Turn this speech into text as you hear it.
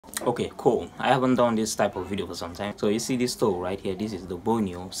Okay, cool. I haven't done this type of video for some time. So you see this tool right here, this is the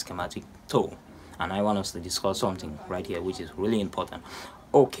Borneo schematic tool, and I want us to discuss something right here which is really important.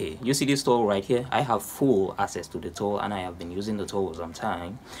 Okay, you see this tool right here, I have full access to the tool and I have been using the tool for some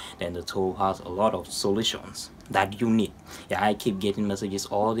time. Then the tool has a lot of solutions that you need. Yeah, I keep getting messages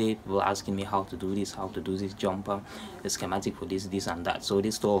all day, people asking me how to do this, how to do this jumper, the schematic for this and that. So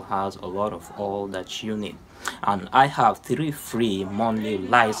this tool has a lot of all that you need, and I have 3 free monthly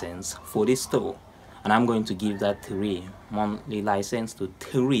license for this tool, and I'm going to give that 3 monthly license to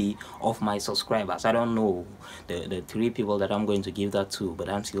 3 of my subscribers. I don't know the 3 people that I'm going to give that to, but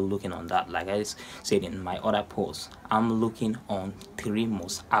I'm still looking on that. Like I said in my other posts, I'm looking on 3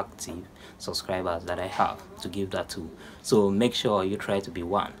 most active subscribers that I have to give that to. So make sure you try to be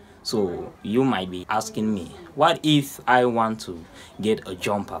one. So you might be asking me, what if I want to get a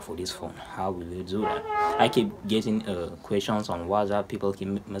jumper for this phone? How will you do that? I keep getting questions on WhatsApp, people keep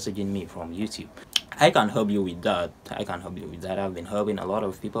messaging me from YouTube. I can help you with that. I've been helping a lot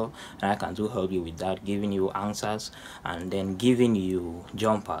of people, and I can help you with that, giving you answers and then giving you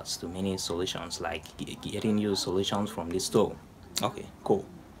jumpers to many solutions, like getting you solutions from this store. Okay, cool.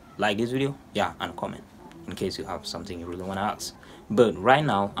 Like this video, yeah, and comment in case you have something you really want to ask. But right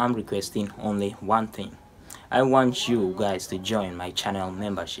now I'm requesting only one thing. I want you guys to join my channel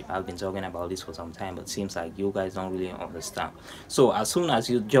membership. I've been talking about this for some time, but seems like you guys don't really understand. So as soon as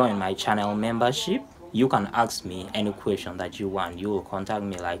you join my channel membership, you can ask me any question that you want. You will contact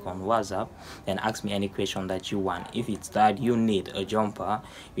me like on WhatsApp and ask me any question that you want. If it's that you need a jumper,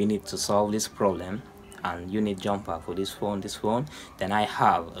 you need to solve this problem, and you need jumper for this phone, then I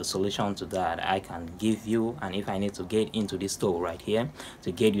have a solution to that I can give you. And if I need to get into this store right here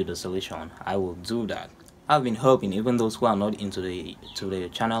to get you the solution, I will do that. I've been helping even those who are not into the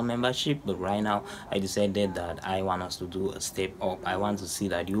channel membership, but right now I decided that I want us to do a step up. I want to see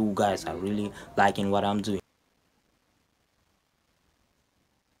that you guys are really liking what I'm doing.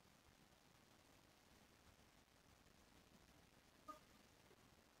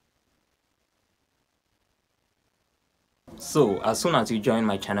 So as soon as you join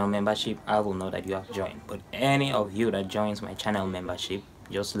my channel membership, I will know that you have joined. But any of you that joins my channel membership,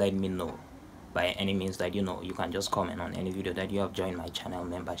 just let me know by any means that you know. You can just comment on any video that you have joined my channel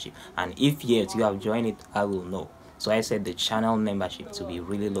membership, and if yet you have joined it, I will know. So I said the channel membership to be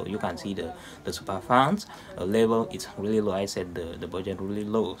really low. You can see the super fans level, it's really low. I said the budget really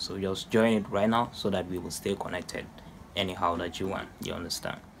low, so just join it right now so that we will stay connected anyhow that you want. You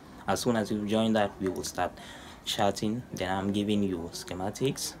understand? As soon as you join that, we will start chatting. Then I'm giving you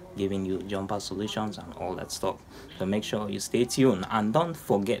schematics, giving you jumper solutions and all that stuff. So make sure you stay tuned, and don't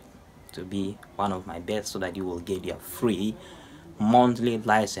forget to be one of my best so that you will get your free monthly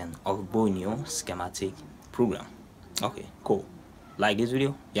license of Borneo schematic program. Okay, cool. Like this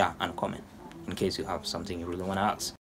video, yeah, and comment in case you have something you really want to ask.